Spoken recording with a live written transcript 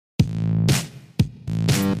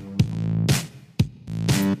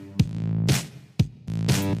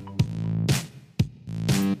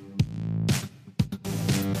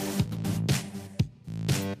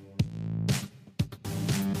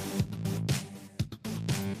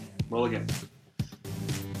Roll again.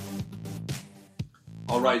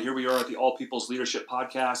 All right, here we are at the All People's Leadership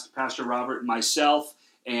Podcast, Pastor Robert and myself,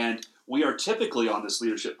 and we are typically on this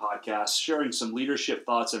leadership podcast sharing some leadership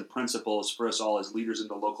thoughts and principles for us all as leaders in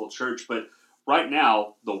the local church, but right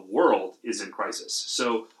now, the world is in crisis.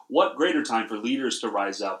 So what greater time for leaders to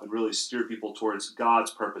rise up and really steer people towards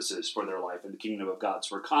God's purposes for their life and the kingdom of God.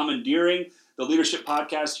 So we're commandeering the leadership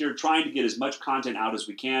podcast here, trying to get as much content out as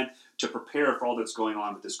we can to prepare for all that's going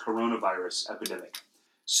on with this coronavirus epidemic.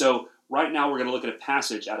 So right now we're going to look at a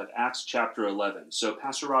passage out of Acts chapter 11. So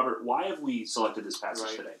Pastor Robert, why have we selected this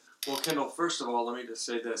passage today? Well, Kendall, first of all, let me just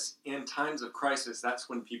say this. In times of crisis, that's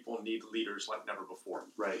when people need leaders like never before.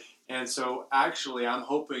 Right. And so actually, I'm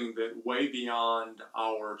hoping that way beyond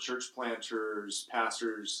our church planters,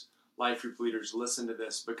 pastors, life group leaders listen to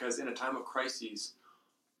this, because in a time of crises,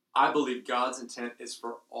 I believe God's intent is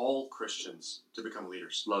for all Christians to become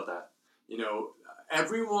leaders. Love that. You know,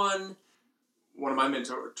 everyone, one of my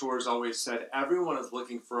mentors always said, everyone is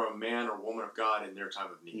looking for a man or woman of God in their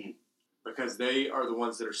time of need. Because they are the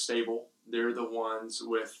ones that are stable. They're the ones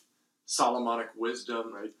with Solomonic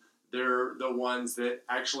wisdom. Right? They're the ones that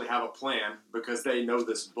actually have a plan because they know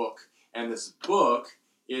this book. And this book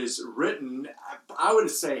is written, I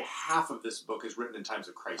would say half of this book is written in times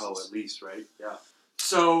of crisis. Oh, at least, right? Yeah.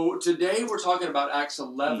 So today we're talking about Acts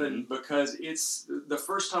 11 because it's the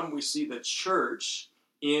first time we see the church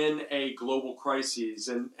in a global crisis.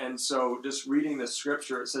 And so just reading the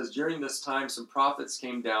scripture, it says, during this time some prophets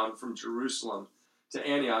came down from Jerusalem to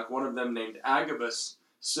Antioch. One of them, named Agabus,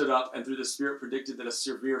 stood up and through the Spirit predicted that a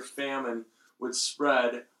severe famine would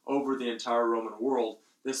spread over the entire Roman world.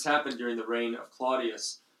 This happened during the reign of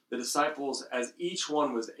Claudius. The disciples, as each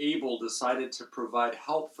one was able, decided to provide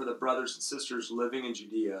help for the brothers and sisters living in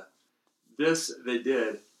Judea. This they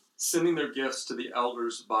did, sending their gifts to the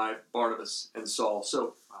elders by Barnabas and Saul.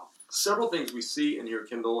 So, several things we see in here,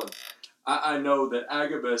 Kendall, and I know that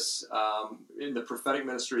Agabus in the prophetic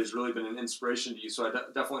ministry has really been an inspiration to you, so I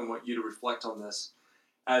definitely want you to reflect on this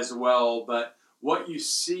as well. But what you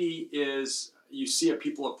see is, you see a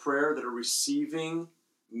people of prayer that are receiving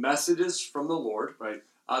messages from the Lord. Right.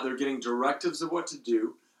 They're getting directives of what to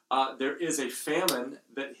do. There is a famine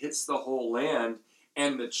that hits the whole land,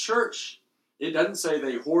 and the church, it doesn't say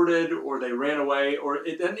they hoarded or they ran away, or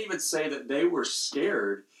it doesn't even say that they were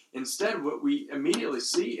scared. Instead, what we immediately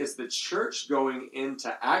see is the church going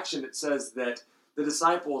into action. It says that the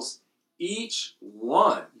disciples, each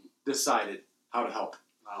one, decided how to help.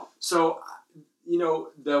 Wow. So, you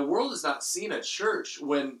know, the world has not seen a church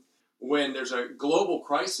when there's a global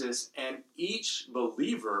crisis and each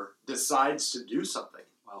believer decides to do something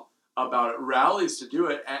about it, rallies to do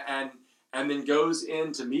it, and then goes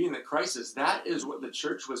into meeting the crisis. That is what the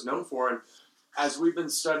church was known for. And as we've been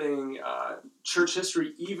studying church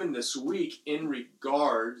history even this week in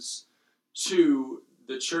regards to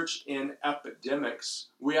the church in epidemics,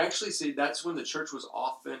 we actually see that's when the church was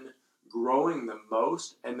often growing the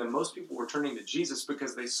most, and the most people were turning to Jesus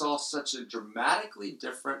because they saw such a dramatically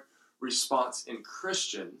different response in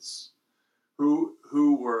Christians who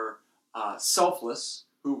were selfless,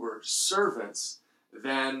 who were servants,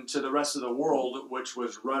 than to the rest of the world, which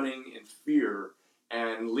was running in fear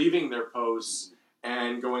and leaving their posts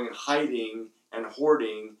and going and hiding and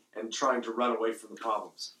hoarding and trying to run away from the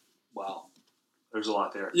problems. Wow. There's a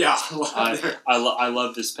lot there. Yeah, a lot there. I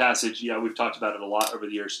love this passage. Yeah, we've talked about it a lot over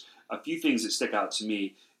the years. A few things that stick out to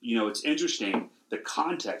me. You know, it's interesting, the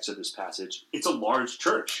context of this passage. It's a large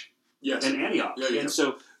church. Yes. In Antioch. Yeah. And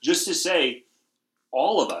so just to say,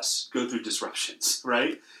 all of us go through disruptions,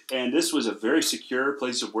 right? And this was a very secure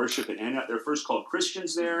place of worship in Antioch. They're first called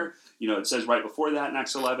Christians there. Mm-hmm. You know, it says right before that in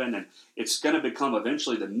Acts 11, and it's going to become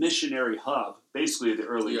eventually the missionary hub, basically of the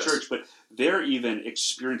early church. But they're even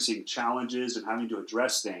experiencing challenges and having to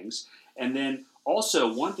address things. And then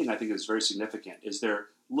also, one thing I think is very significant is they're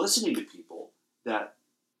listening to people that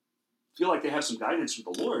feel like they have some guidance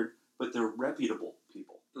from the Lord, but they're reputable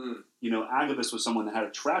people. You know, Agabus was someone that had a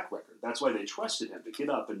track record. That's why they trusted him to get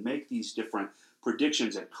up and make these different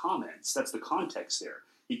predictions and comments. That's the context there.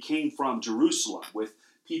 He came from Jerusalem with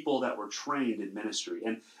people that were trained in ministry.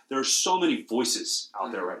 And there are so many voices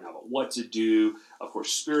out there right now about what to do. Of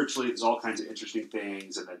course, spiritually, there's all kinds of interesting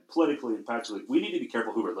things. And then politically and practically, we need to be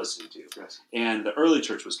careful who we're listening to. Yes. And the early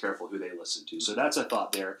church was careful who they listened to. So that's a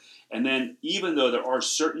thought there. And then even though there are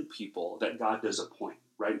certain people that God does appoint,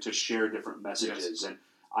 right, to share different messages. And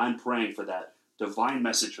I'm praying for that divine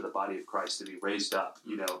message for the body of Christ to be raised up,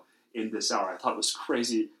 you know, in this hour. I thought it was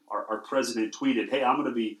crazy. Our president tweeted, "Hey, I'm going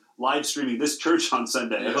to be live streaming this church on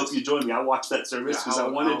Sunday. I hope you join me." I watched that service because I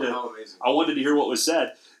wanted to hear what was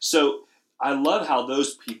said. So I love how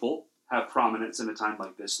those people have prominence in a time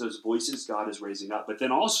like this. Those voices God is raising up, but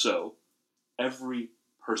then also every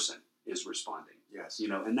person is responding. Yes.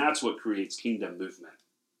 And that's what creates kingdom movement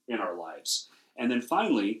in our lives. And then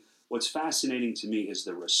finally, what's fascinating to me is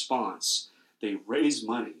the response. They raise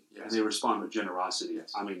money and they respond with generosity.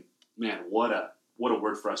 Yes. I mean, man, what a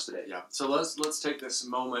word for us today. Yeah. So let's take this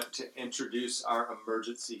moment to introduce our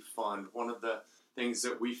emergency fund. One of the things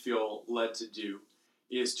that we feel led to do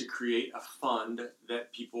is to create a fund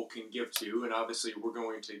that people can give to, and obviously we're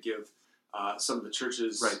going to give some of the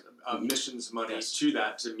church's missions money to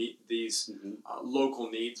that to meet these local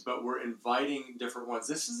needs, but we're inviting different ones.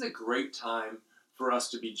 This is a great time for us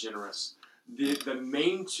to be generous. The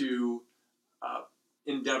main two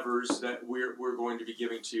endeavors that we're going to be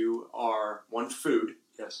giving to are, one, food.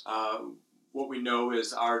 Yes. What we know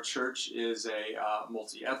is our church is a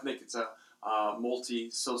multi-ethnic, it's a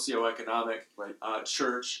multi-socioeconomic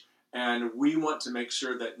church, and we want to make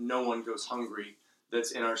sure that no one goes hungry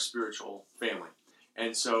that's in our spiritual family.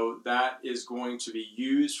 And so that is going to be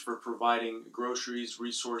used for providing groceries,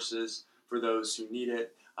 resources for those who need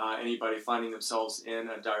it, anybody finding themselves in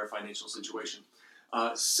a dire financial situation.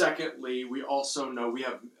 Secondly, we also know we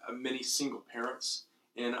have many single parents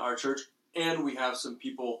in our church, and we have some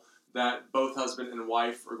people that both husband and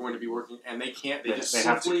wife are going to be working, and they can't. They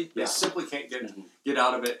simply can't get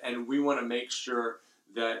out of it. And we want to make sure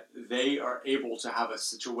that they are able to have a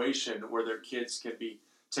situation where their kids can be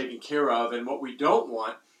taken care of. And what we don't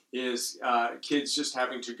want is kids just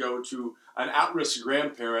having to go to an at-risk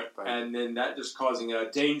grandparent, and then that just causing a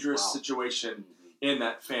dangerous situation in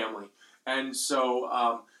that family. And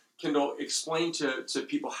so, Kendall, explain to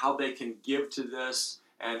people how they can give to this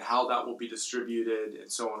and how that will be distributed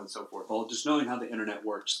and so on and so forth. Well, just knowing how the internet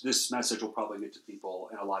works, this message will probably get to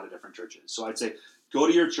people in a lot of different churches. So I'd say go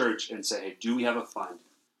to your church and say, hey, do we have a fund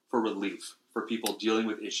for relief for people dealing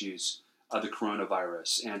with issues of the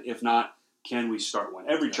coronavirus? And if not, can we start one?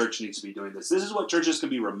 Every church needs to be doing this. This is what churches can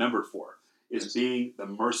be remembered for, is being the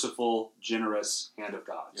merciful, generous hand of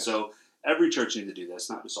God. Yes. So every church needs to do this,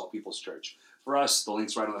 not just All People's Church. For us, the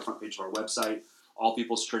link's right on the front page of our website,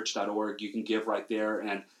 allpeopleschurch.org. You can give right there.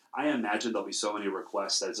 And I imagine there'll be so many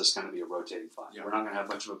requests that it's just going to be a rotating fund. Yeah. We're not going to have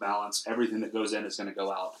much of a balance. Everything that goes in is going to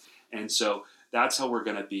go out. And so that's how we're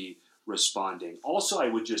going to be responding. Also, I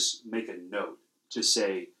would just make a note to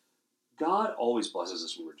say, God always blesses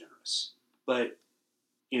us when we're generous. But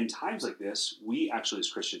in times like this, we actually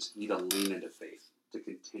as Christians need to lean into faith to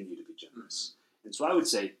continue to be generous. Mm-hmm. And so I would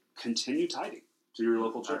say, continue tithing to your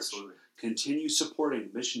local church. Absolutely. Continue supporting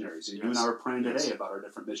missionaries. And you and I were praying today about our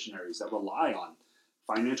different missionaries that rely on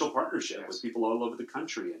financial partnership with people all over the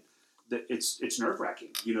country. And it's nerve-wracking,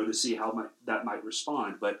 to see how that might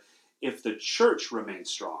respond. But if the church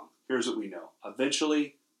remains strong, here's what we know.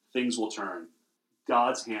 Eventually, things will turn.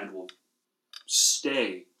 God's hand will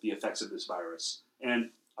stay the effects of this virus, and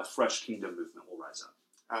a fresh kingdom movement will rise up.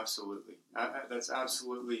 Absolutely. That's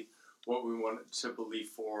absolutely what we want to believe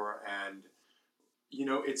for. And,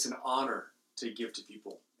 it's an honor to give to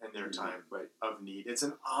people in their time of need. It's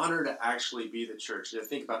an honor to actually be the church.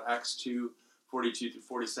 Think about Acts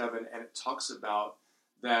 2:42-47, and it talks about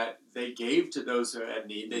that they gave to those who had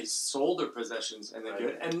need. They sold their possessions and they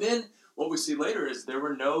good. And then what we see later is there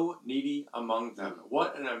were no needy among them.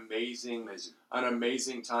 What an amazing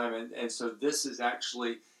time. And so this is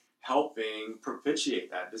actually helping propitiate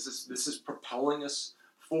that. This is propelling us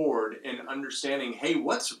forward in understanding, hey,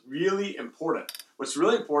 what's really important? What's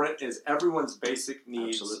really important is everyone's basic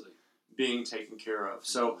needs being taken care of.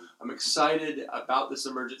 So I'm excited about this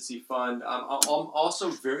emergency fund. I'm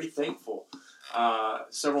also very thankful.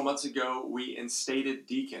 Several months ago, we instated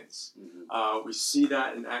deacons. We see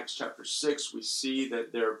that in Acts chapter 6. We see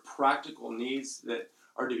that there are practical needs that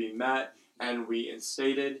are to be met, and we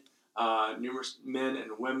instated numerous men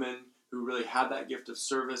and women who really have that gift of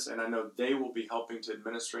service, and I know they will be helping to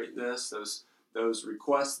administrate this, those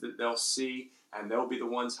requests that they'll see, and they'll be the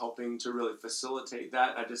ones helping to really facilitate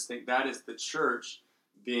that. I just think that is the church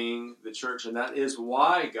being the church, and that is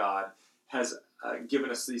why God has given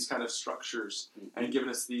us these kind of structures and given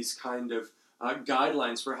us these kind of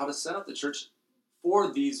guidelines for how to set up the church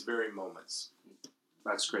for these very moments.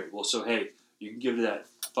 That's great. Well, so hey, you can give to that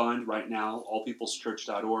fund right now,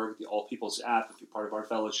 allpeopleschurch.org, the All People's app if you're part of our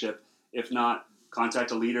fellowship. If not,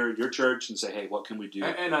 contact a leader in your church and say, hey, what can we do?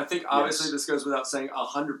 And I think obviously this goes without saying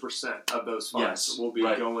 100% of those funds will be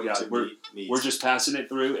going to meet needs. We're just passing it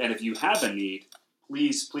through, and if you have a need,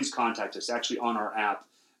 please contact us. Actually, on our app,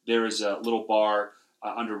 there is a little bar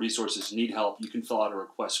under resources, need help. You can fill out a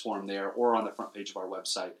request form there or on the front page of our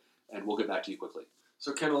website, and we'll get back to you quickly.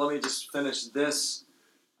 So, Kendall, let me just finish this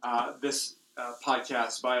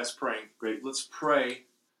podcast by us praying. Great. Let's pray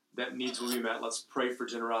that needs will be met. Let's pray for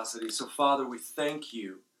generosity. So, Father, we thank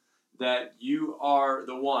you that you are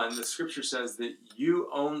the one. The Scripture says that you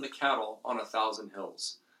own the cattle on 1,000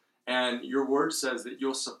 hills. And your word says that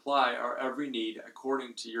you'll supply our every need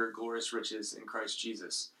according to your glorious riches in Christ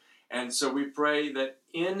Jesus. And so we pray that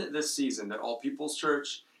in this season, that All People's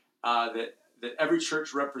Church, that every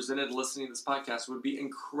church represented listening to this podcast would be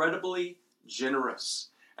incredibly generous.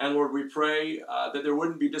 And Lord, we pray that there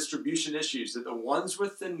wouldn't be distribution issues, that the ones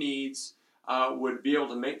with the needs would be able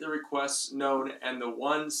to make their requests known, and the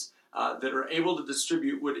ones that are able to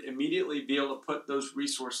distribute would immediately be able to put those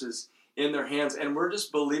resources in their hands. And we're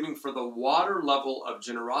just believing for the water level of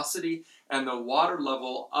generosity and the water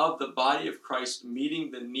level of the body of Christ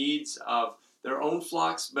meeting the needs of their own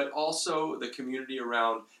flocks, but also the community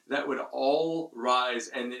around, that would all rise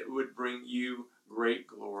and it would bring you great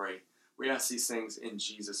glory. We ask these things in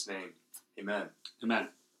Jesus' name. Amen. Amen.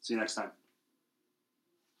 See you next time.